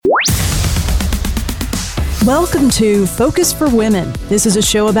Welcome to Focus for Women. This is a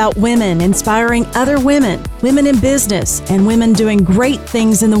show about women inspiring other women, women in business, and women doing great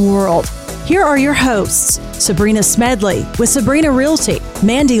things in the world. Here are your hosts, Sabrena Smedley with Sabrena Realty,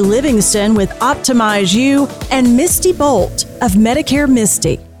 Mandy Livingston with Optimize You, and Misty Bolt of Medicare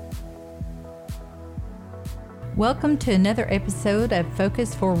Misty. Welcome to another episode of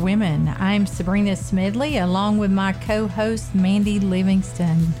Focus for Women. I'm Sabrena Smedley along with my co-host Mandy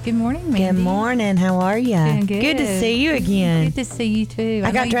Livingston. Good morning, Mandy. Good morning. How are you? Doing good. Good to see you again. Good to see you too.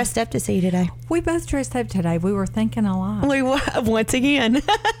 I got dressed up to see you today. We both dressed up today. We were thinking a lot. Once again.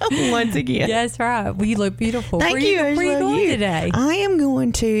 Once again. That's right. Well, you look beautiful. Thank you. Where are you going today? I am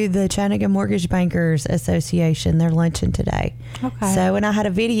going to the Chattanooga Mortgage Bankers Association. They're lunching today. Okay. So, and I had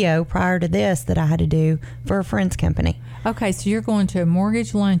a video prior to this that I had to do for a friend's company. Okay, so you're going to a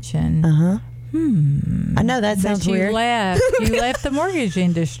mortgage luncheon. Uh-huh. I know that sounds weird. You left the mortgage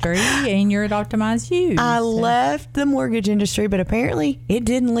industry and you're at Optimize You. I left the mortgage industry, but apparently it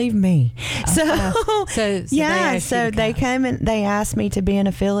didn't leave me. So they come and they asked me to be an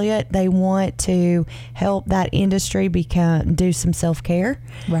affiliate. They want to help that industry do some self-care.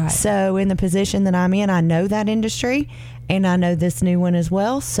 Right. So in the position that I'm in, I know that industry and I know this new one as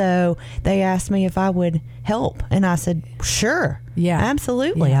well. So they asked me if I would help. And I said, sure. Yeah.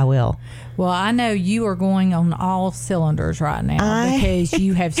 Absolutely, I will. Well, I know you are going on all cylinders right now because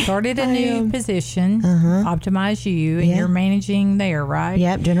you have started a new position, Optimize You, and you're managing there, right?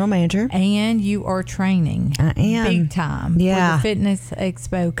 Yep, general manager. And you are training. I am. Big time. Yeah. With the Fitness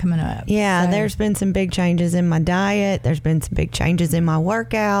Expo coming up. Yeah, So, there's been some big changes in my diet. There's been some big changes in my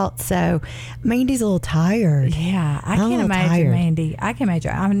workout. So, Mandy's a little tired. Yeah, I I'm a can little imagine, tired. Mandy. I can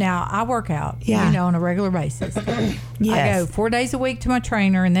imagine. Now, I work out, on a regular basis. Yes. I go 4 days a week to my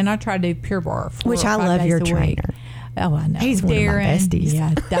trainer, and then I try to do Pure Barre. Which I love your trainer. Oh, I know. He's one of my besties.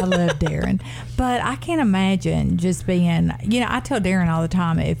 Yeah, I love Darren. But I can't imagine just being, I tell Darren all the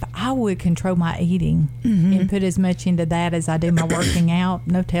time, if I would control my eating and put as much into that as I do my working out,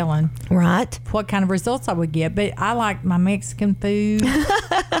 no telling. Right. What kind of results I would get. But I like my Mexican food,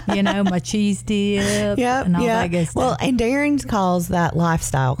 my cheese dip and all that good stuff. Well, and Darren calls that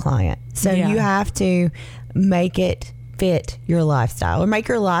lifestyle client. So you have to make it fit your lifestyle or make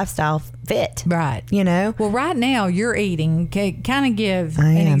your lifestyle fit. Right. Well, right now you're eating. Kind of give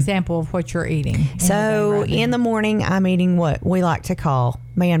an example of what you're eating. So in the morning, I'm eating what we like to call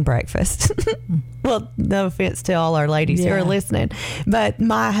man breakfast. Well, no offense to all our ladies who are listening, but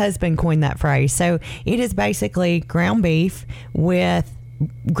my husband coined that phrase. So it is basically ground beef with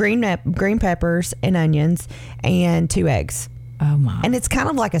green peppers and onions and 2 eggs. Oh my. And it's kind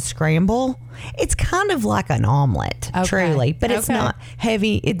of like a scramble. It's kind of like an omelet, truly, but it's not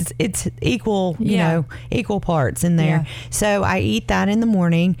heavy. It's equal, equal parts in there. Yeah. So I eat that in the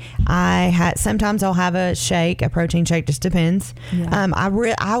morning. Sometimes I'll have a protein shake, just depends. Yeah.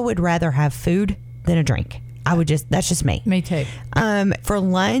 I would rather have food than a drink. That's just me. Me too. For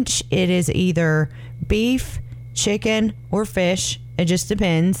lunch, it is either beef, chicken, or fish. It just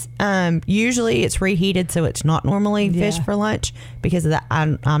depends. Usually it's reheated, so it's not normally fish for lunch because of that.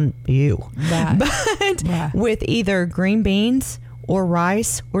 I'm you, but with either green beans or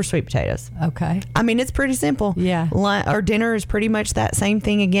rice or sweet potatoes. Okay. I mean, it's pretty simple. Yeah. Or dinner is pretty much that same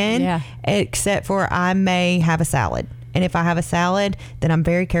thing again. Yeah. Except for I may have a salad. And if I have a salad, then I'm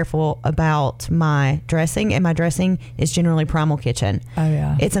very careful about my dressing. And my dressing is generally Primal Kitchen. Oh,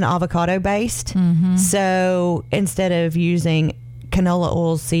 yeah. It's an avocado based. Mm-hmm. So instead of using canola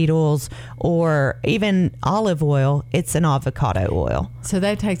oils, seed oils, or even olive oil, it's an avocado oil. So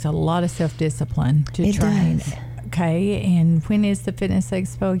that takes a lot of self-discipline to train. Does. Okay, and when is the Fitness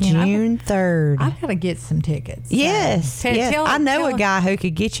Expo again? June 3rd. I've got to get some tickets. Yes, I know a guy who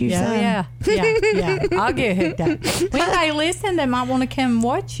could get you some. Yeah. I'll get hooked up. When they listen, they might want to come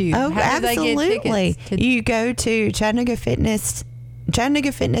watch you. Oh, How absolutely. Do they get tickets You go to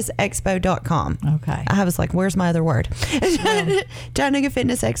ChattanoogaFitnessExpo.com. Okay. I was like, where's my other word?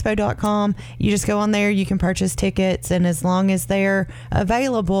 ChattanoogaFitnessExpo.com. You just go on there. You can purchase tickets, and as long as they're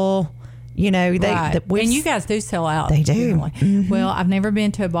available, and you guys do sell out. They do. Mm-hmm. Well, I've never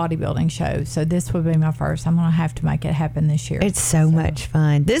been to a bodybuilding show, so this would be my first. I'm going to have to make it happen this year. It's so much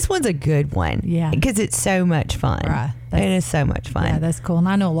fun. This one's a good one. Yeah. Because it's so much fun. Right. It is so much fun. Yeah, that's cool. And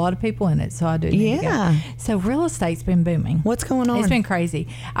I know a lot of people in it, so I do need to go. So real estate's been booming. What's going on? It's been crazy.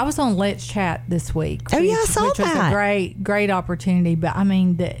 I was on Let's Chat this week. I saw which that. Was a great opportunity. But I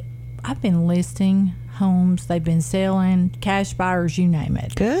mean, I've been listing homes. They've been selling, cash buyers, you name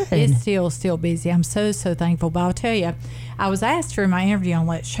it. Good. It's still busy. I'm so thankful. But I'll tell you, I was asked for my interview on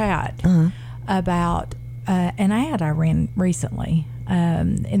Let's Chat about an ad I ran recently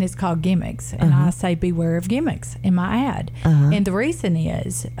and it's called Gimmicks. And I say beware of gimmicks in my ad. And the reason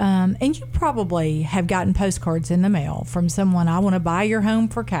is, and you probably have gotten postcards in the mail from someone, I want to buy your home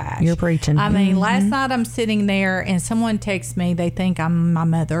for cash. You're preaching. I mean, last night I'm sitting there and someone texts me, they think I'm my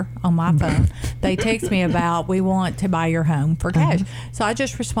mother on my phone. They text me about, we want to buy your home for cash. So I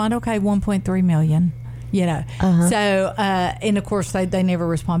just respond, okay, 1.3 million. So and of course they never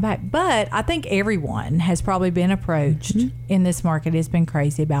respond back, but I think everyone has probably been approached in this market, has been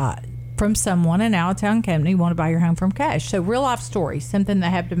crazy about from someone, an out-of-town company, want to buy your home from cash. So real life story, something that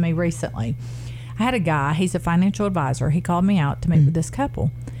happened to me recently. I had a guy, he's a financial advisor, he called me out to meet with this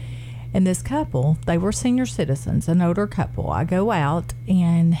couple, and this couple, they were senior citizens, an older couple. I go out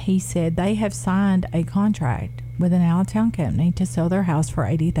and he said they have signed a contract with an out-of-town company to sell their house for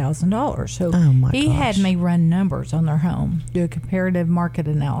 $80,000. So he had me run numbers on their home, do a comparative market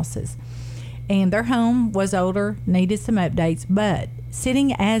analysis. And their home was older, needed some updates, but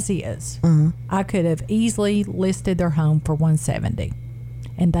sitting as is, I could have easily listed their home for $170,000.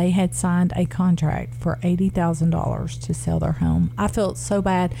 And they had signed a contract for $80,000 to sell their home. I felt so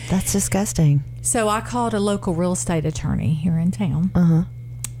bad. That's disgusting. So I called a local real estate attorney here in town,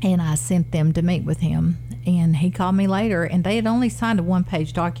 and I sent them to meet with him. And he called me later, and they had only signed a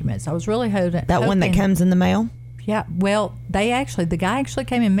one-page document. So I was really hoping that one that comes in the mail. Yeah. Well, the guy actually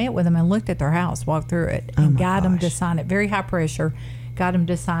came and met with them and looked at their house, walked through it, and got them to sign it. Very high pressure, got them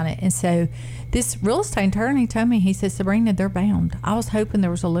to sign it. And so this real estate attorney told me, he said, Sabrena, they're bound. I was hoping there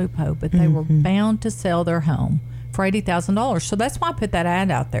was a loophole, but they were bound to sell their home for $80,000. So that's why I put that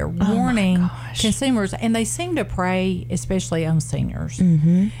ad out there, warning consumers. And they seem to prey, especially on seniors.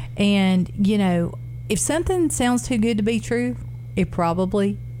 And, if something sounds too good to be true, it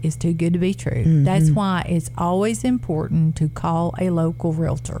probably is too good to be true. That's why it's always important to call a local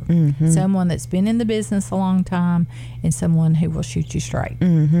realtor, someone that's been in the business a long time, and someone who will shoot you straight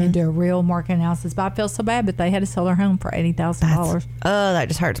and do a real market analysis. But I feel so bad, but they had to sell their home for $80,000. Oh, that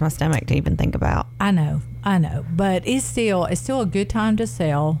just hurts my stomach to even think about. I know, but it's still a good time to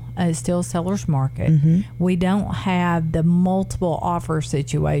sell. It's still a seller's market. We don't have the multiple offer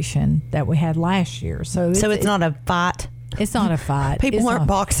situation that we had last year, so it's not a fight. It's not a fight. People aren't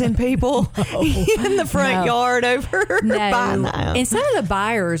boxing people in the front yard over buying the house. And some of the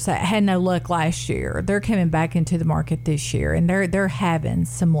buyers that had no luck last year, they're coming back into the market this year, and they're having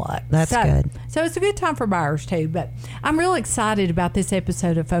some luck. That's good. So it's a good time for buyers too. But I'm real excited about this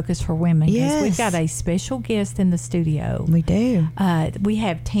episode of Focus for Women because we've got a special guest in the studio. We do. We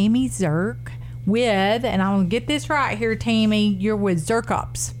have Tammy Zirk with, and I'm going to get this right here, Tammy, you're with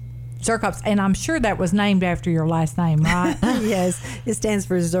Zirkops, and I'm sure that was named after your last name, right? Yes, it stands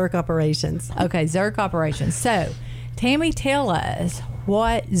for Zirk Operations. Okay, Zirk Operations. So, Tammy, tell us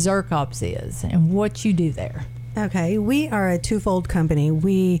what Zirkops is and what you do there. Okay, we are a twofold company.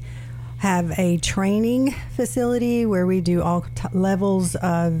 We have a training facility where we do all levels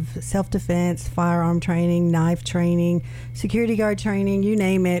of self-defense, firearm training, knife training, security guard training, you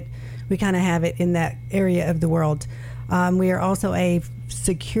name it. We kind of have it in that area of the world. We are also a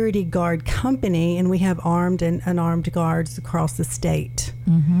security guard company, and we have armed and unarmed guards across the state.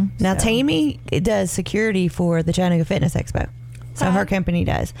 Now, Tammy does security for the Chattanooga Fitness Expo. So her company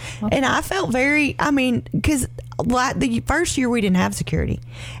does. Okay. And I felt because like the first year we didn't have security.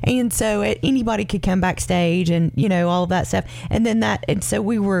 And so anybody could come backstage and, all of that stuff. And then so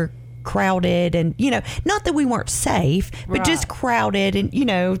we were crowded and, not that we weren't safe, but just crowded and,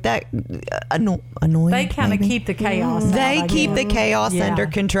 that annoying. They kind of keep the chaos. They keep the chaos under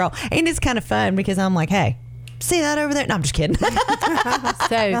control. And it's kind of fun because I'm like, hey, see that over there? No, I'm just kidding.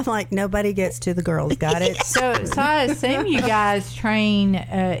 So I'm like, nobody gets to the girls. Got it. So I assume you guys train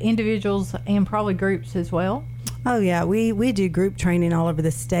individuals and probably groups as well. Oh yeah, we do group training all over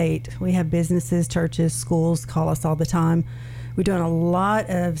the state. We have businesses, churches, schools call us all the time. We're doing a lot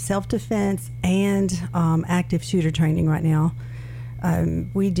of self-defense and active shooter training right now.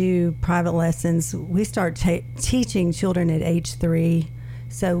 We do private lessons. We start teaching children at age 3.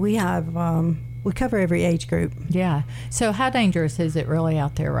 So we have we cover every age group. Yeah. So how dangerous is it really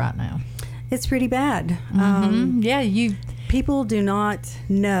out there right now? It's pretty bad. People do not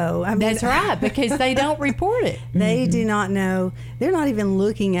know. That's right, because they don't report it. They do not know. They're not even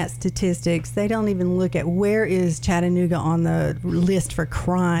looking at statistics. They don't even look at where is Chattanooga on the list for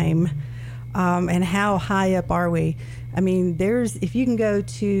crime, and how high up are we. If you can go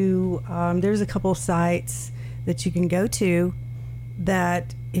to, there's a couple sites that you can go to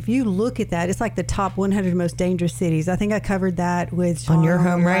that if you look at that, it's like the top 100 most dangerous cities. I think I covered that with Sean on your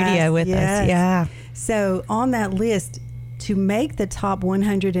home radio with us. Yeah. So on that list, to make the top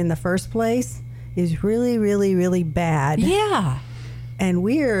 100 in the first place is really, really, really bad. Yeah. And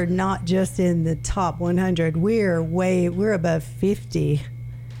we're not just in the top 100. We're above 50.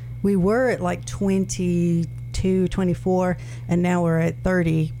 We were at like 22, 24, and now we're at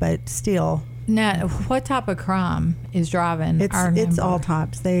 30, but still. Now, what type of crime is driving our number? It's all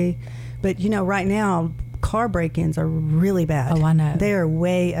types. But right now, car break-ins are really bad. Oh, I know. They are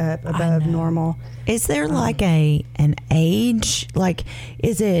way up above normal. Is there like an age? Like,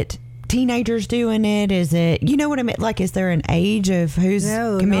 is it teenagers doing it? Is it, you know what I mean? Like, is there an age of who's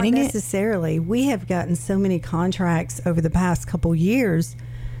committing not it? necessarily. We have gotten so many contracts over the past couple years,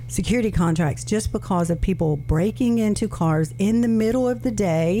 security contracts, just because of people breaking into cars in the middle of the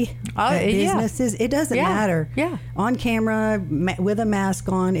day at businesses. It doesn't matter. Yeah. On camera, with a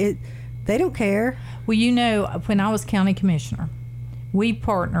mask on, they don't care. Well, when I was county commissioner, we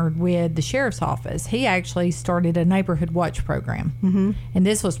partnered with the sheriff's office. He actually started a neighborhood watch program, and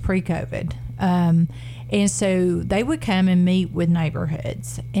this was pre-COVID. And so they would come and meet with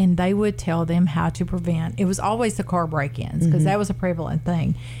neighborhoods, and they would tell them how to prevent. It was always the car break-ins, because that was a prevalent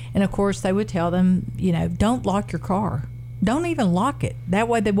thing. And of course, they would tell them, don't lock your car. Don't even lock it. That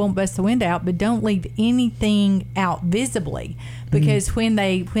way they won't bust the window out, but don't leave anything out visibly, because when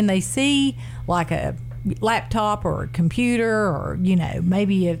they see like a laptop or a computer, or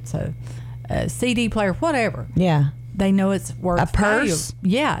maybe it's a CD player, whatever. Yeah. They know it's worth a purse.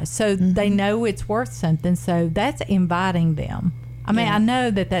 Yeah, so they know it's worth something. So that's inviting them. I mean, I know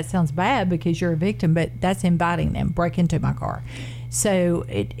that sounds bad because you're a victim, but that's inviting them. Break into my car. So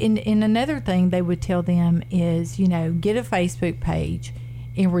in another thing they would tell them is, get a Facebook page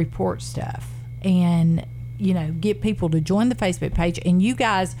and report stuff, and get people to join the Facebook page, and you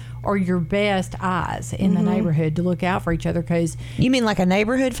guys are your best eyes in the neighborhood to look out for each other. Because you mean like a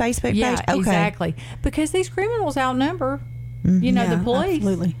neighborhood Facebook page? Yeah, okay. Exactly. Because these criminals outnumber, the police.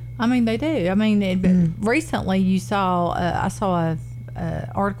 Absolutely. I mean, they do. I mean, recently I saw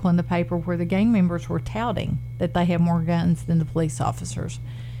a article in the paper where the gang members were touting that they have more guns than the police officers.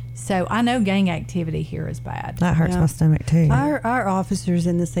 So I know gang activity here is bad. That hurts my stomach too. Our officers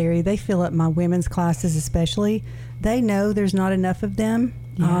in this area, they fill up my women's classes especially. They know there's not enough of them.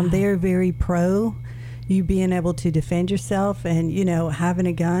 Yeah. They're very pro you being able to defend yourself, and having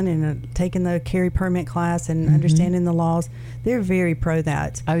a gun and taking the carry permit class and understanding the laws. They're very pro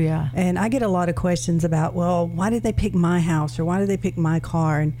that. Oh yeah. And I get a lot of questions about, well, why did they pick my house, or why did they pick my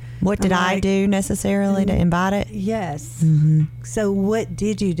car, and what did I do necessarily to invite it? Yes. So what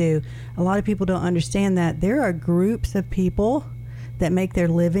did you do? A lot of people don't understand that there are groups of people that make their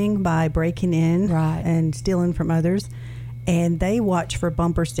living by breaking in and stealing from others, and they watch for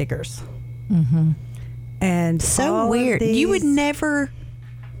bumper stickers. And so weird. You would never,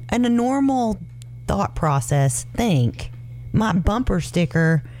 in a normal thought process, think my bumper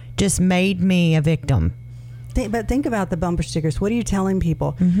sticker just made me a victim. But think about the bumper stickers. What are you telling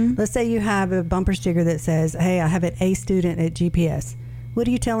people? Let's say you have a bumper sticker that says, hey, I have an A student at GPS. What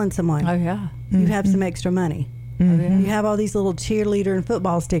are you telling someone? Oh yeah. You have some extra money. You have all these little cheerleader and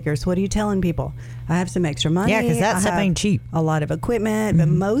football stickers. What are you telling people? I have some extra money. Yeah, because that stuff ain't cheap. A lot of equipment, but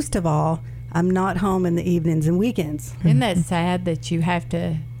most of all, I'm not home in the evenings and weekends. Isn't that sad that you have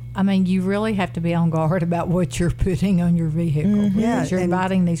to, you really have to be on guard about what you're putting on your vehicle. Yeah, because you're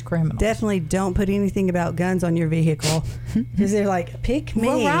inviting these criminals. Definitely don't put anything about guns on your vehicle, because they're like, pick me.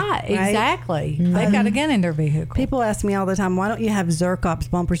 Well, right? Exactly. They've got a gun in their vehicle. People ask me all the time, why don't you have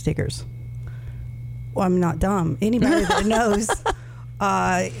Zerkops bumper stickers? Well, I'm not dumb. Anybody that knows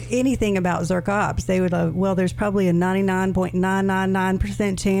anything about Zerkops, they would well, there's probably a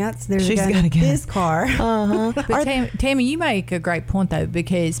 99.999% chance there's a gun in this car. But Tammy, you make a great point though,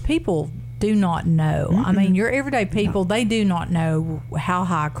 because people do not know. Your everyday people, they do not know how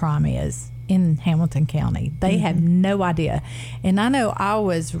high crime is in Hamilton County. They have no idea. And I know I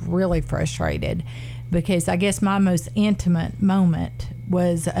was really frustrated, because I guess my most intimate moment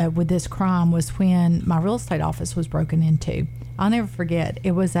was with this crime was when my real estate office was broken into. I'll never forget.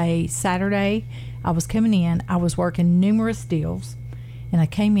 It was a Saturday. I was coming in. I was working numerous deals, and I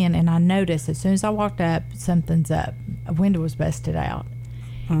came in and I noticed as soon as I walked up, something's up. A window was busted out.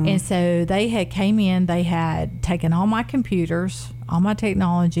 And so they had came in. They had taken all my computers, all my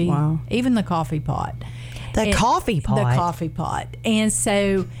technology, even the coffee pot. The coffee pot. And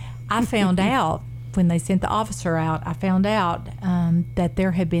so I found out when they sent the officer out, I found out that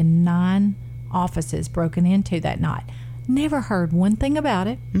there had been 9 offices broken into that night. Never heard one thing about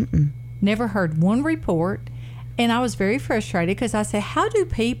it. Never heard one report. And I was very frustrated, because I said, how do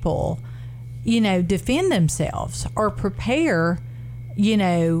people, defend themselves or prepare,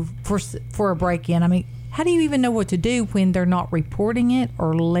 for a break-in? How do you even know what to do when they're not reporting it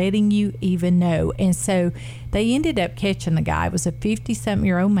or letting you even know? And so They ended up catching the guy. It was a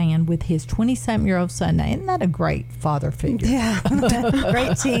 50-something-year-old man with his 20-something-year-old son. Now, isn't that a great father figure? Yeah.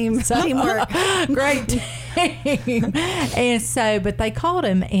 Great team. Teamwork. Great team. And so, but they caught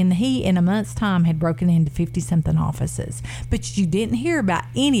him, and he, in a month's time, had broken into 50-something offices. But you didn't hear about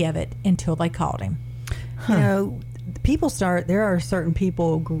any of it until they caught him. You know, there are certain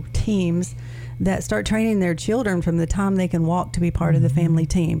teams that start training their children from the time they can walk to be part of the family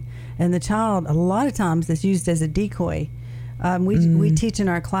team. And the child, a lot of times, is used as a decoy. We teach in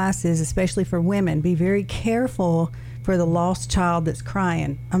our classes, especially for women, be very careful for the lost child that's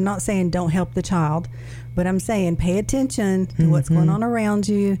crying. I'm not saying don't help the child, but I'm saying pay attention to what's going on around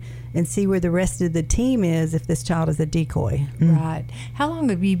you and see where the rest of the team is if this child is a decoy. Right. How long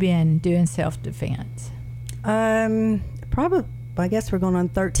have you been doing self-defense? Probably, I guess we're going on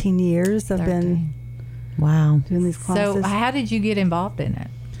 13 years. I've been doing these classes. So how did you get involved in it?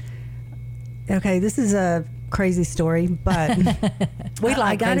 Okay, this is a crazy story, but we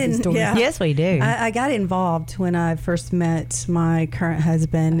like crazy stories. Yeah, yes, we do. I got involved when I first met my current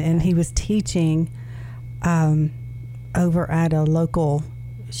husband, and he was teaching over at a local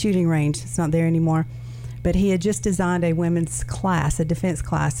shooting range. It's not there anymore. But he had just designed a women's class, a defense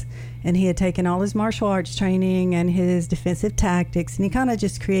class, and he had taken all his martial arts training and his defensive tactics, and he kind of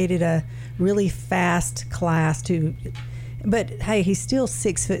just created a really fast class but hey, he's still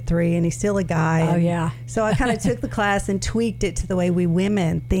 6'3", and he's still a guy. Oh, yeah. So I kind of took the class and tweaked it to the way we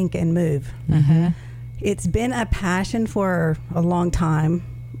women think and move. It's been a passion for a long time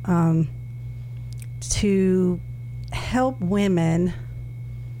to help women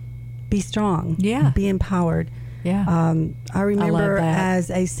be strong, be empowered. I remember as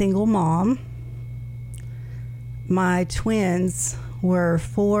a single mom, my twins were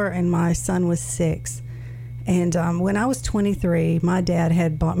 4 and my son was 6. And when I was 23, my dad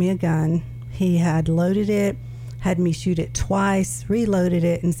had bought me a gun. He had loaded it, had me shoot it twice, reloaded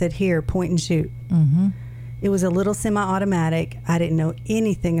it, and said, "Here, point and shoot." It was a little semi-automatic. I didn't know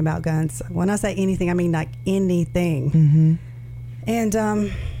anything about guns. When I say anything, I mean like anything.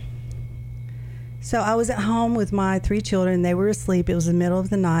 And so I was at home with my 3 children. They were asleep. It was the middle of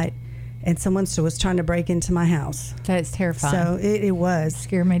the night, and someone was trying to break into my house. That's terrifying. So it was.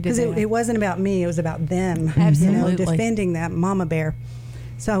 Scared me to death. Because it wasn't about me. It was about them. Absolutely. Defending that mama bear.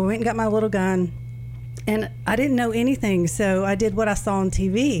 So I went and got my little gun, and I didn't know anything. So I did what I saw on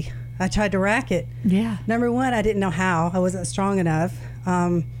TV. I tried to rack it. Yeah. Number one, I didn't know how. I wasn't strong enough.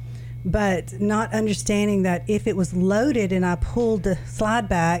 But not understanding that if it was loaded and I pulled the slide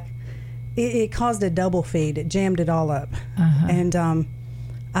back, it caused a double feed. It jammed it all up. And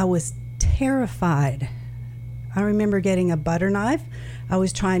I was terrified. I remember getting a butter knife. I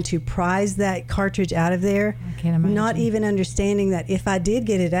was trying to prise that cartridge out of there. I can't imagine. Not even understanding that if I did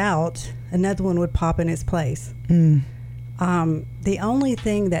get it out, another one would pop in its place. The only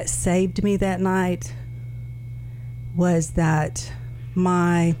thing that saved me that night was that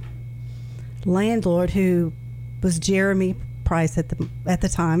my landlord, who was Jeremy Price at the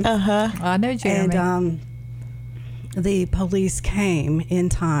time. I know Jeremy. And the police came in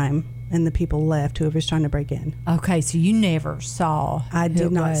time, and the people left, whoever was trying to break in. Okay, so you never saw. I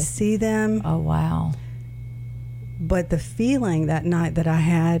did not see them. Oh, wow. But the feeling that night that I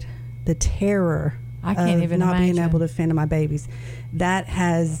had, the terror I can't even not imagine. being able to defend my babies, that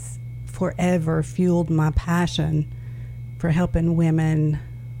has forever fueled my passion for helping women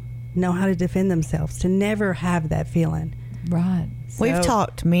know how to defend themselves, to never have that feeling. Right. We've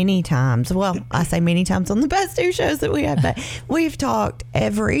talked many times. Well, I say many times on the past 2 shows that we have, but we've talked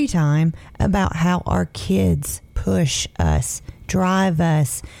every time about how our kids push us, drive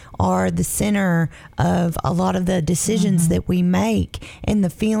us, are the center of a lot of the decisions that we make and the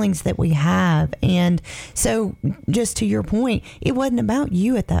feelings that we have. And so, just to your point, it wasn't about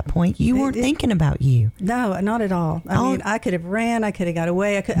you at that point. You weren't thinking about you. No, not at all. I mean, I could have ran, I could have got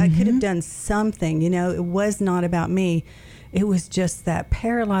away, I could have done something. It was not about me. It was just that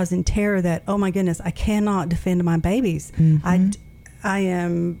paralyzing terror that, oh my goodness, I cannot defend my babies. I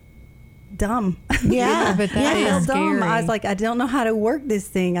am dumb. Yeah, but that is dumb. scary. I was like, I don't know how to work this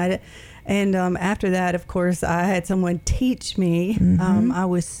thing. And after that, of course, I had someone teach me. I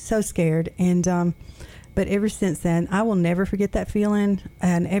was so scared. And but ever since then, I will never forget that feeling.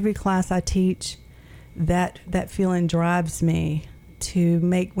 And every class I teach, that feeling drives me to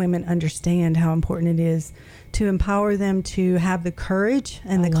make women understand how important it is to empower them to have the courage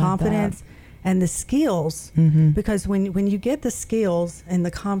and the confidence and the skills. Because when you get the skills and the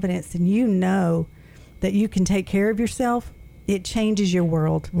confidence, and you know that you can take care of yourself, it changes your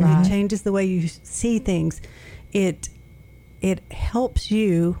world. It changes the way you see things. It helps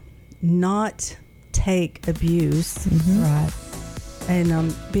you not take abuse. Right.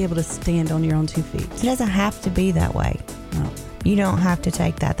 And be able to stand on your own 2 feet. It doesn't have to be that way. No. You don't have to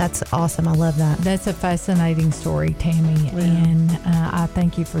take that. That's awesome. I love that. That's a fascinating story, Tammy, and I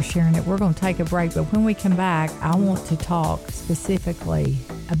thank you for sharing it. We're going to take a break, but when we come back, I want to talk specifically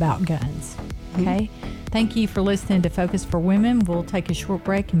about guns. Okay? Thank you for listening to Focus for Women. We'll take a short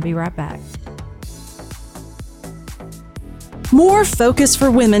break and be right back. More Focus for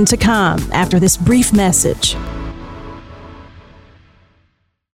Women to come after this brief message.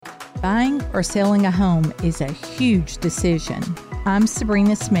 Buying or selling a home is a huge decision. I'm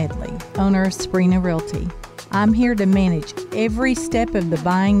Sabrena Smedley, owner of Sabrena Realty. I'm here to manage every step of the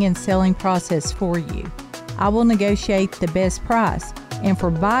buying and selling process for you. I will negotiate the best price, and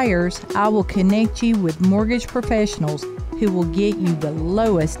for buyers, I will connect you with mortgage professionals who will get you the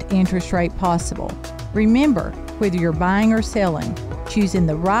lowest interest rate possible. Remember, whether you're buying or selling, choosing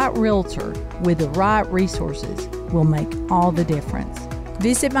the right realtor with the right resources will make all the difference.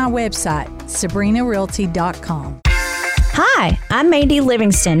 Visit my website, SabrenaRealty.com. Hi, I'm Mandy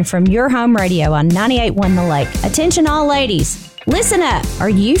Livingston from Your Home Radio on 98.1 The Lake. Attention all ladies, listen up. Are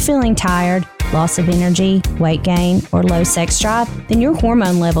you feeling tired, loss of energy, weight gain, or low sex drive? Then your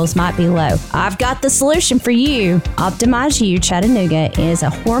hormone levels might be low. I've got the solution for you. Optimize You Chattanooga is a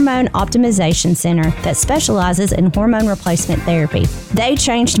hormone optimization center that specializes in hormone replacement therapy. They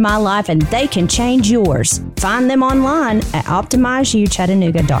changed my life and they can change yours. Find them online at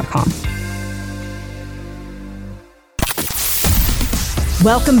OptimizeYouChattanooga.com.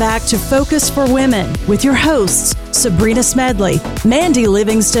 Welcome back to Focus for Women with your hosts, Sabrena Smedley, Mandy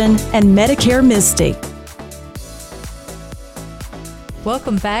Livingston, and Medicare Misty.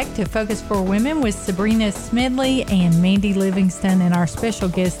 Welcome back to Focus for Women with Sabrena Smedley and Mandy Livingston. And our special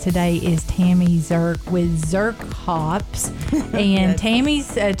guest today is Tammy Zirk with Zirk Hops. And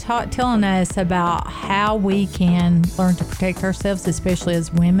Tammy's telling us about how we can learn to protect ourselves, especially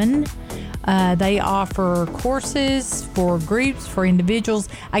as women. They offer courses for groups, for individuals.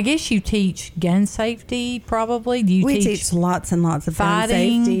 I guess you teach gun safety, probably. We teach lots and lots of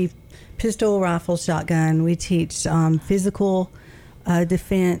fighting, gun safety, pistol, rifle, shotgun. We teach physical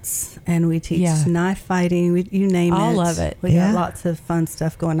defense, and we teach knife fighting. You name all it. All of it. We got lots of fun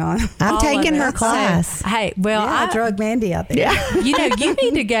stuff going on. I'm taking her class. So, hey, well, I drug Mandy out there. Yeah. You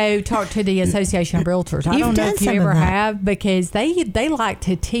need to go talk to the Association of Realtors. I don't know if you ever have, because they like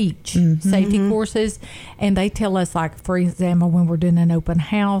to teach safety courses, and they tell us, like, for example, when we're doing an open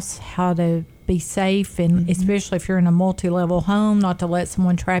house, how to be safe, and especially if you're in a multi-level home, not to let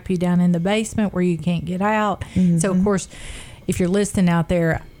someone trap you down in the basement where you can't get out. So, of course, if you're listening out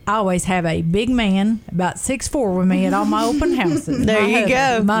there, I always have a big man, about 6'4", with me at all my open houses. There you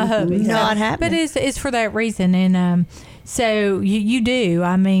go. My hubby. Not happening. But it's for that reason. And so you do,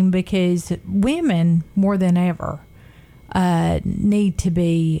 I mean, because women, more than ever, need to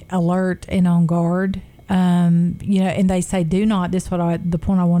be alert and on guard. And they say, do not, this is the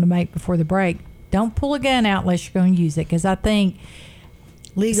point I want to make before the break, don't pull a gun out unless you're going to use it. Because I think,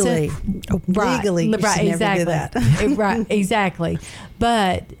 legally, you should exactly. never do that. Right, exactly.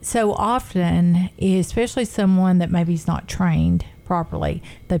 But so often, especially someone that maybe is not trained properly,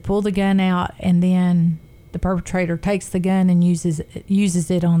 they pull the gun out, and then the perpetrator takes the gun and uses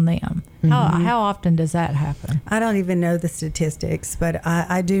it on them. How often does that happen? I don't even know the statistics, but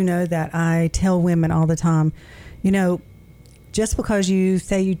I do know that I tell women all the time, just because you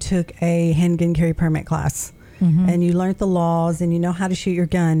say you took a handgun carry permit class, and you learned the laws and you know how to shoot your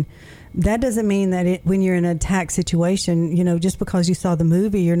gun, that doesn't mean that when you're in an attack situation, just because you saw the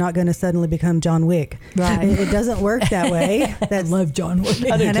movie, you're not going to suddenly become John Wick. Right. It doesn't work that way. I love John Wick.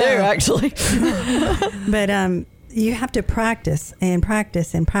 I do too, actually. But you have to practice and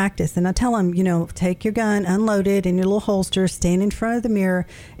practice and practice. And I tell them, take your gun, unload it in your little holster, stand in front of the mirror,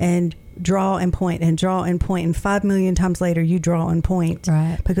 and draw and point and draw and point, and 5 million times later you draw and point.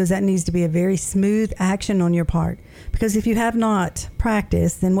 Right. Because that needs to be a very smooth action on your part. Because if you have not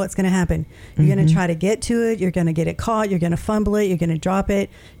practiced, then what's going to happen? You're going to try to get to it, you're going to get it caught, you're going to fumble it, you're going to drop it,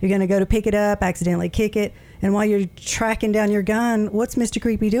 you're going to go to pick it up, accidentally kick it, and while you're tracking down your gun, what's Mr.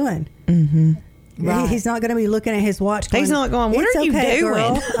 Creepy doing? Right. He's not going to be looking at his watch going, he's not going, what are you doing?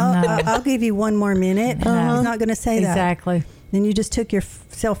 Girl. I'll give you one more minute. He's not going to say that. Exactly. Then you just took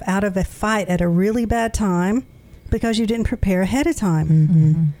yourself out of a fight at a really bad time because you didn't prepare ahead of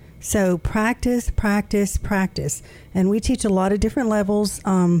time. So practice, practice, practice. And we teach a lot of different levels.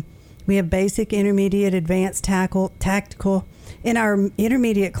 We have basic, intermediate, advanced, tactical. In our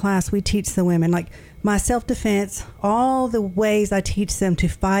intermediate class, we teach the women, like my self-defense, all the ways I teach them to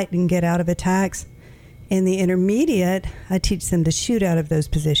fight and get out of attacks In the intermediate, I teach them to shoot out of those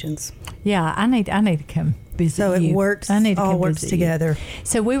positions. Yeah, I need to come visit so you. It works. I need to all come works visit together. You.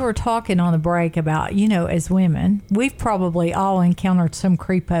 So we were talking on the break about, as women, we've probably all encountered some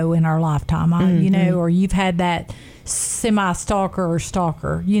creepo in our lifetime. Or you've had that semi-stalker or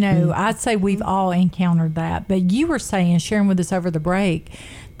stalker. I'd say we've all encountered that. But you were sharing with us over the break,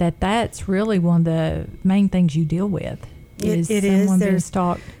 that's really one of the main things you deal with. It is. There's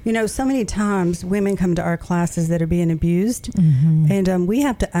stalked. So many times women come to our classes that are being abused, and we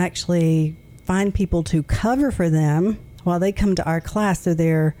have to actually find people to cover for them while they come to our class, so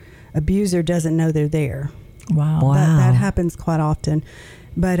their abuser doesn't know they're there. Wow. That happens quite often.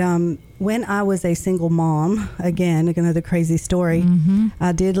 But when I was a single mom, again, another crazy story,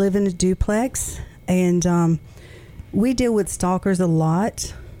 I did live in a duplex, and we deal with stalkers a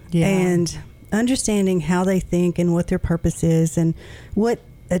lot. Yeah. And understanding how they think and what their purpose is and what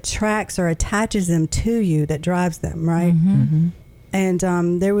attracts or attaches them to you that drives them, right? And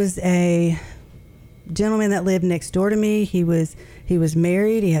there was a gentleman that lived next door to me. He was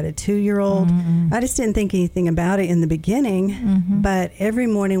married. He had a 2-year-old. I just didn't think anything about it in the beginning. But every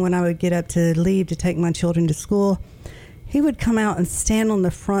morning when I would get up to leave to take my children to school, he would come out and stand on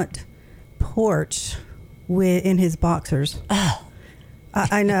the front porch in his boxers.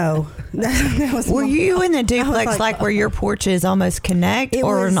 I know. Were you in the duplex like where your porches almost connect,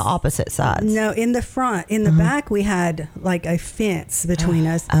 or on the opposite sides? No, in the front. In the back, we had like a fence between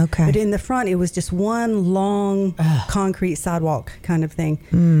us. Okay. But in the front, it was just one long concrete sidewalk kind of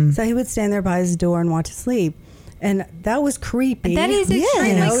thing. So he would stand there by his door and watch us sleep. And that was creepy. That is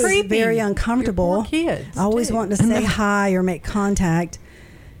extremely creepy. It was very uncomfortable. Your poor kids, always wanting to say hi or make contact.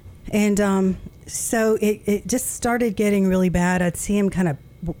 And so it just started getting really bad. I'd see him kind of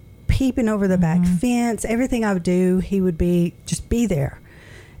peeping over the back fence. Everything I would do, he would just be there.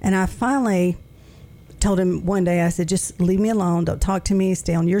 And I finally told him one day, I said, just leave me alone. Don't talk to me.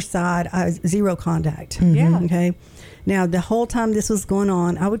 Stay on your side. Zero contact. Yeah. Okay. Now, the whole time this was going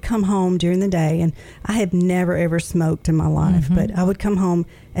on, I would come home during the day, and I have never, ever smoked in my life, but I would come home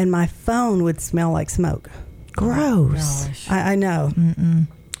and my phone would smell like smoke. Gross. Oh, I know.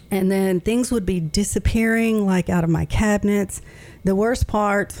 And then things would be disappearing like out of my cabinets. The worst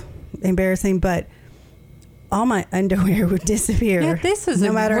part, embarrassing, but all my underwear would disappear. Yeah, this is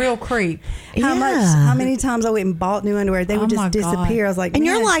a real creep. How many times I went and bought new underwear, they would just disappear. I was like, and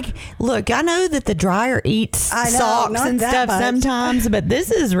you're like, look, I know that the dryer eats socks and stuff sometimes, but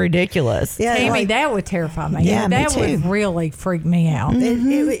this is ridiculous. Yeah, Tammy, that would terrify me. Yeah, that me too. would really freak me out.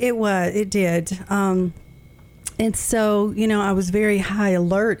 It did. And so, I was very high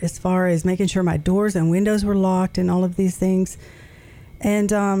alert as far as making sure my doors and windows were locked and all of these things.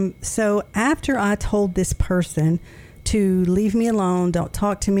 And so after I told this person to leave me alone, don't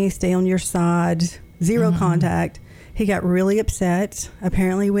talk to me, stay on your side, zero contact, he got really upset.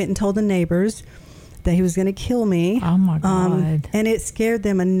 Apparently went and told the neighbors that he was going to kill me. Oh, my God. And it scared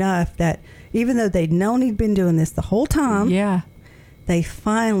them enough that even though they'd known he'd been doing this the whole time, they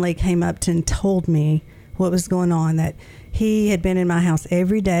finally came up and told me what was going on, that he had been in my house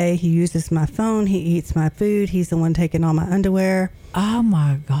every day. He uses my phone. He eats my food. He's the one taking all my underwear. Oh,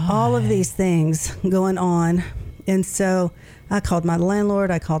 my God. All of these things going on. And so I called my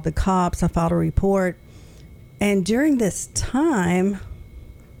landlord. I called the cops. I filed a report. And during this time,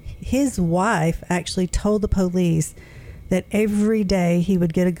 his wife actually told the police that every day he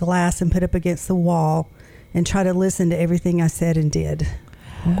would get a glass and put up against the wall and try to listen to everything I said and did.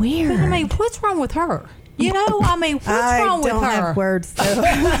 Weird. But, what's wrong with her? What's wrong with her? I don't have words, though.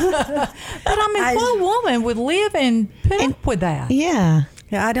 But, what woman would live and put up with that? Yeah.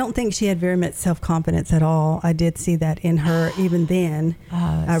 Yeah, I don't think she had very much self-confidence at all. I did see that in her even then.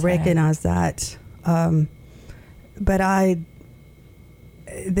 I recognized that. But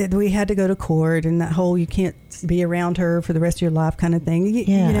we had to go to court, and that whole you can't be around her for the rest of your life kind of thing.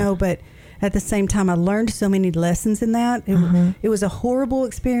 But at the same time, I learned so many lessons in that. It was a horrible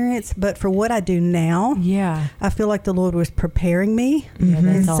experience, but for what I do now, I feel like the Lord was preparing me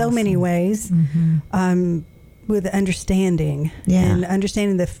in so many ways, with understanding and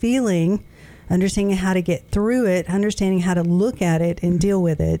understanding the feeling, understanding how to get through it, understanding how to look at it and deal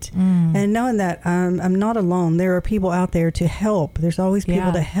with it, and knowing that I'm not alone. There are people out there to help. There's always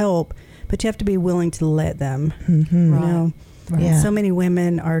people to help, but you have to be willing to let them. You know. Right. Yeah. So many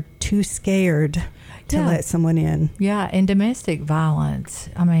women are too scared to let someone in. Yeah, and domestic violence,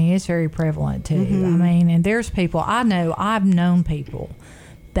 it's very prevalent too. And there's people, I've known people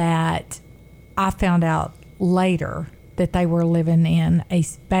that I found out later that they were living in a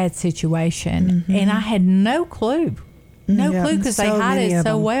bad situation, and I had no clue No clue, because they hide it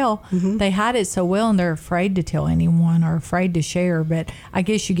so well. They hide it so well, and they're afraid to tell anyone or afraid to share. But I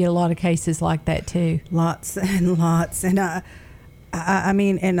guess you get a lot of cases like that too. Lots and lots. And I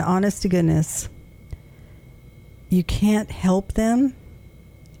mean, and honest to goodness, you can't help them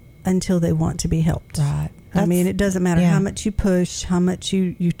until they want to be helped. Right. I mean, it doesn't matter how much you push, how much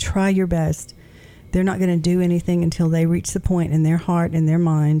you try your best. They're not going to do anything until they reach the point in their heart and their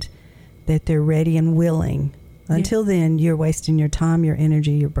mind that they're ready and willing. Until then, you're wasting your time, your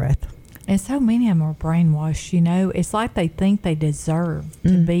energy, your breath. And so many of them are brainwashed, you know. It's like they think they deserve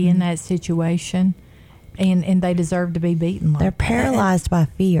to be in that situation, and they deserve to be beaten. They're paralyzed by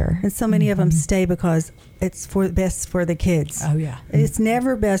fear. And so many of them stay because it's best for the kids. Oh, yeah. It's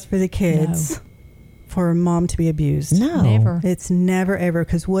never best for the kids for a mom to be abused. No. Never. It's never, ever.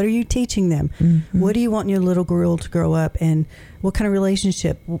 Because what are you teaching them? What do you want your little girl to grow up, and what kind of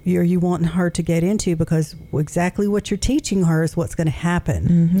relationship are you wanting her to get into? Because exactly what you're teaching her is what's going to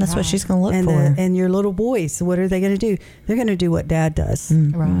happen. That's what she's going to look for. And your little boys, what are they going to do? They're going to do what dad does.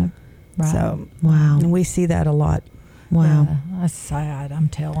 Right. So, wow. And we see that a lot. Wow. That's sad, I'm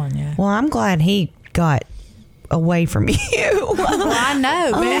telling you. Well, I'm glad he got away from you. Well, I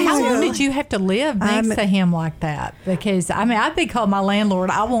know, but how long did you have to live next to him like that? Because, I mean, I'd be called my landlord.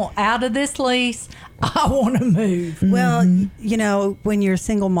 I want out of this lease. I want to move. Well, you know, when you're a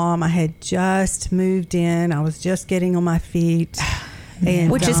single mom, I had just moved in. I was just getting on my feet.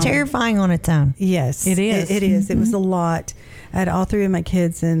 And, Which is terrifying on its own. Yes. It is. It is. It was a lot. I had all three of my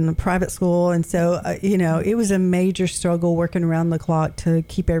kids in private school. And so, you know, it was a major struggle working around the clock to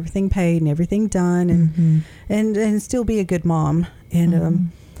keep everything paid and everything done and still be a good mom.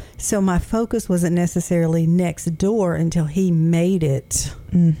 And so my focus wasn't necessarily next door until he made it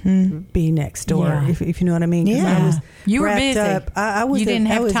be next door, if you know what I mean. 'Cause I was you were wrapped busy. up. I was. You didn't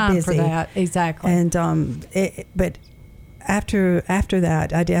have time busy. for that. Exactly. And but after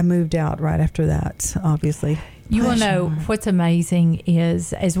that, I moved out right after that, obviously. You will know what's amazing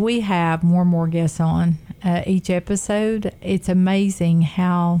is as we have more and more guests on each episode, it's amazing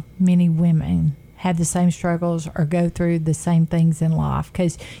how many women have the same struggles or go through the same things in life.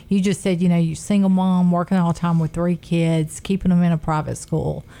 Because you just said, you know, you're single mom, working all the time with 3 kids, keeping them in a private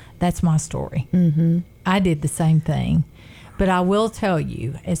school. That's my story. I did the same thing. But I will tell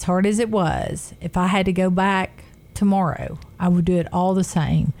you, as hard as it was, if I had to go back tomorrow, I would do it all the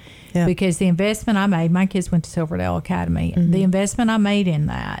same. Yeah. Because the investment I made, my kids went to Silverdale Academy. The investment I made in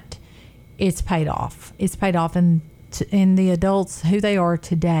that, it's paid off. It's paid off in the adults who they are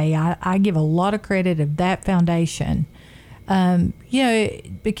today. I give a lot of credit of that foundation. You know,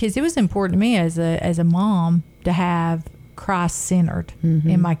 because it was important to me as a mom to have Christ-centered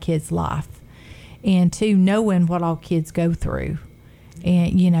in my kids' life, and to knowing what all kids go through.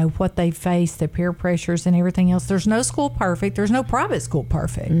 And, you know, what they face, the peer pressures and everything else. There's no school perfect. There's no private school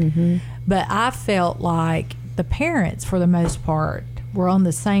perfect. But I felt like the parents, for the most part, were on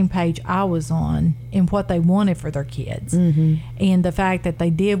the same page I was on in what they wanted for their kids. And the fact that they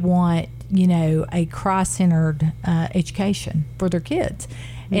did want, you know, a Christ-centered education for their kids.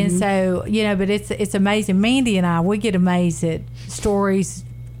 And so, you know, but it's amazing. Mandy and I, we get amazed at stories,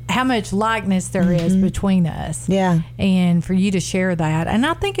 how much likeness there is between us. Yeah. And for you to share that. And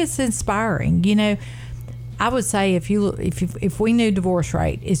I think it's inspiring. You know, I would say if we knew divorce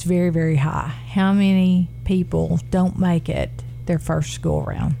rate is very, very high, how many people don't make it their first go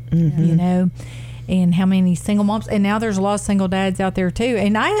around, you know? And how many single moms, and now there's a lot of single dads out there too.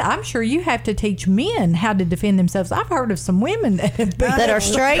 And I'm sure you have to teach men how to defend themselves. I've heard of some women that are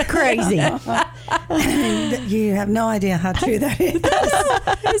straight crazy. You have no idea how true that is.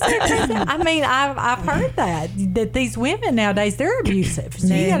 I mean, I've heard that these women nowadays, they're abusive.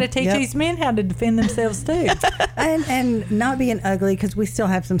 So you got to teach these men how to defend themselves too. and not being ugly, because we still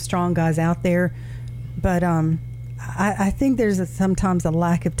have some strong guys out there, but I think there's sometimes a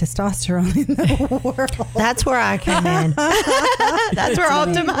lack of testosterone in the world. That's where I come in. That's where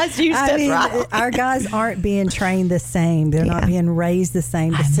Optimized you step right. Our guys aren't being trained the same. They're not being raised the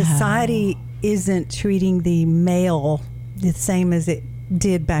same. The society isn't treating the male the same as it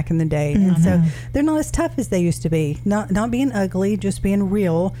did back in the day. And so they're not as tough as they used to be. Not being ugly, just being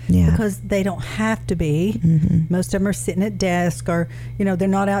real, because they don't have to be. Most of them are sitting at desk, or, you know, they're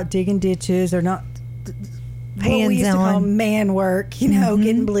not out digging ditches, or not what we used to call man work, you know,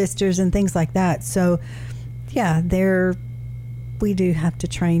 getting blisters and things like that. So, yeah, we do have to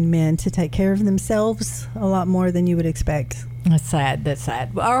train men to take care of themselves a lot more than you would expect. That's sad. That's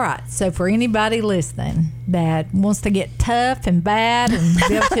sad. All right. So for anybody listening that wants to get tough and bad and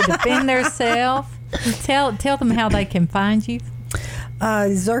be able to defend themselves, tell them how they can find you.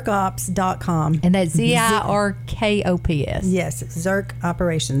 Zirkops.com. And that's ZIRKOPS. Yes, Zirk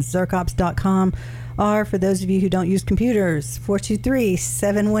Operations. Zirkops.com. Or for those of you who don't use computers,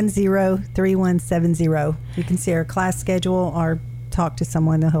 423-710-3170. You can see our class schedule or talk to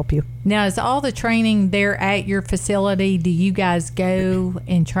someone to help you. Now, is all the training there at your facility? Do you guys go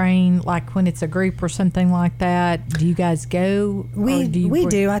and train, like when it's a group or something like that? Do you guys go? We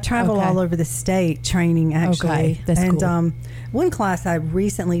do. I travel all over the state training, actually. Okay, that's cool. One class I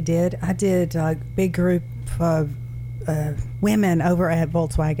recently did, I did a big group of women over at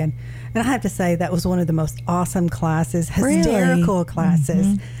Volkswagen. And I have to say, that was one of the most awesome classes, hysterical classes.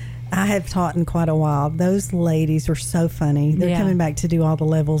 Mm-hmm. I have taught in quite a while. Those ladies were so funny. They're coming back to do all the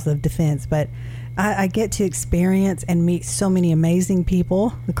levels of defense, but I get to experience and meet so many amazing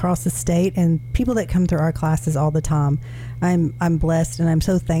people across the state and people that come through our classes all the time. I'm blessed and I'm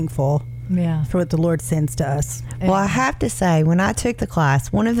so thankful for what the Lord sends to us. Well, I have to say, when I took the class,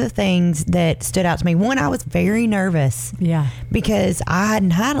 one of the things that stood out to me, one, I was very nervous. Yeah. Because I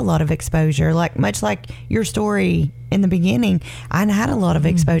hadn't had a lot of exposure, much like your story in the beginning. I hadn't had a lot of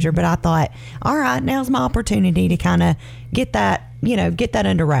exposure, but I thought, all right, now's my opportunity to kind of get that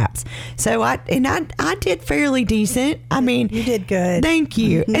under wraps. So I did fairly decent. I mean, you did good. Thank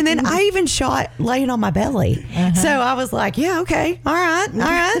you. And then I even shot laying on my belly. So I was like, yeah, okay. All right.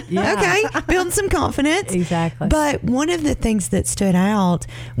 Okay. Building some confidence. Exactly. But one of the things that stood out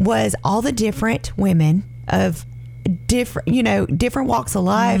was all the different women of different walks of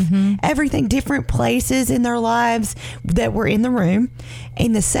life, everything, different places in their lives that were in the room.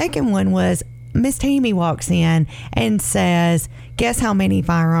 And the second one was Miss Tammy walks in and says, guess how many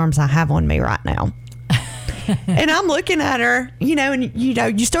firearms I have on me right now? And I'm looking at her, and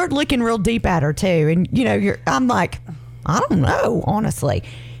you start looking real deep at her too. And I'm like, I don't know, honestly.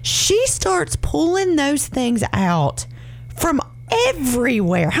 She starts pulling those things out from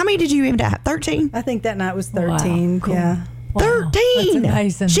everywhere. How many did you even have? 13? I think that night was 13. Wow, cool. Yeah. Wow, 13. that's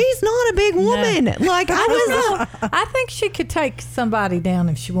amazing. She's not a big woman. No. Like I was I think she could take somebody down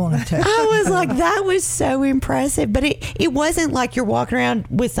if she wanted to. I was like, that was so impressive. But it wasn't like you're walking around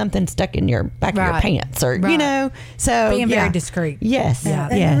with something stuck in your back of your pants or so being very discreet. Yes.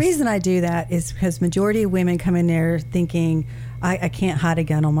 And the reason I do that is because majority of women come in there thinking I can't hide a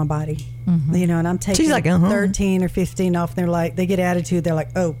gun on my body. And I'm taking 13 or 15 off, and they get attitude. They're like,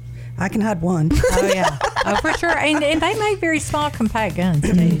 oh, I can hide one. Oh, yeah. Oh, for sure. And they make very small, compact guns,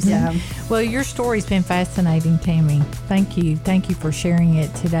 too. So. Yeah. Well, your story's been fascinating, Tammy. Thank you. Thank you for sharing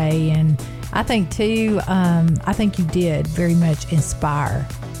it today. And I think, too, I think you did very much inspire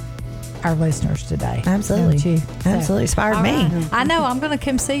our listeners today. Absolutely. Absolutely inspired me. Right. I know. I'm going to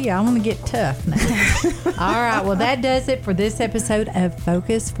come see you. I want to get tough now. All right. Well, that does it for this episode of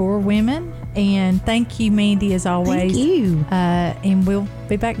Focus for Women. And thank you, Mandy, as always. Thank you. And we'll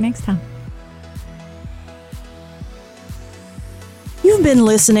be back next time. You've been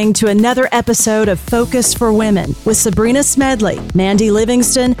listening to another episode of Focus for Women with Sabrena Smedley, Mandy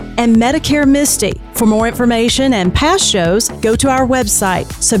Livingston, and Medicare Misty. For more information and past shows, go to our website,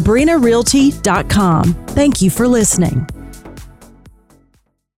 SabrenaRealty.com. Thank you for listening.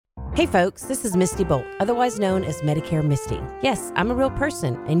 Hey folks, this is Misty Bolt, otherwise known as Medicare Misty. Yes, I'm a real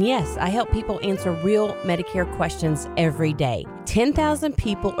person, and yes, I help people answer real Medicare questions every day. 10,000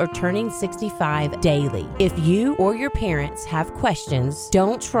 people are turning 65 daily. If you or your parents have questions,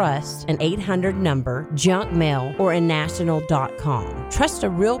 don't trust an 800 number, junk mail, or a national.com. Trust a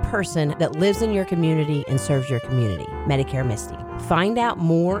real person that lives in your community and serves your community. Medicare Misty. Find out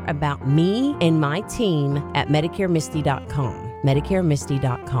more about me and my team at MedicareMisty.com.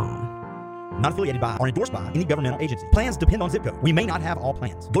 MedicareMisty.com. Not affiliated by or endorsed by any governmental agency. Plans depend on zip code. We may not have all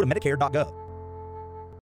plans. Go to Medicare.gov.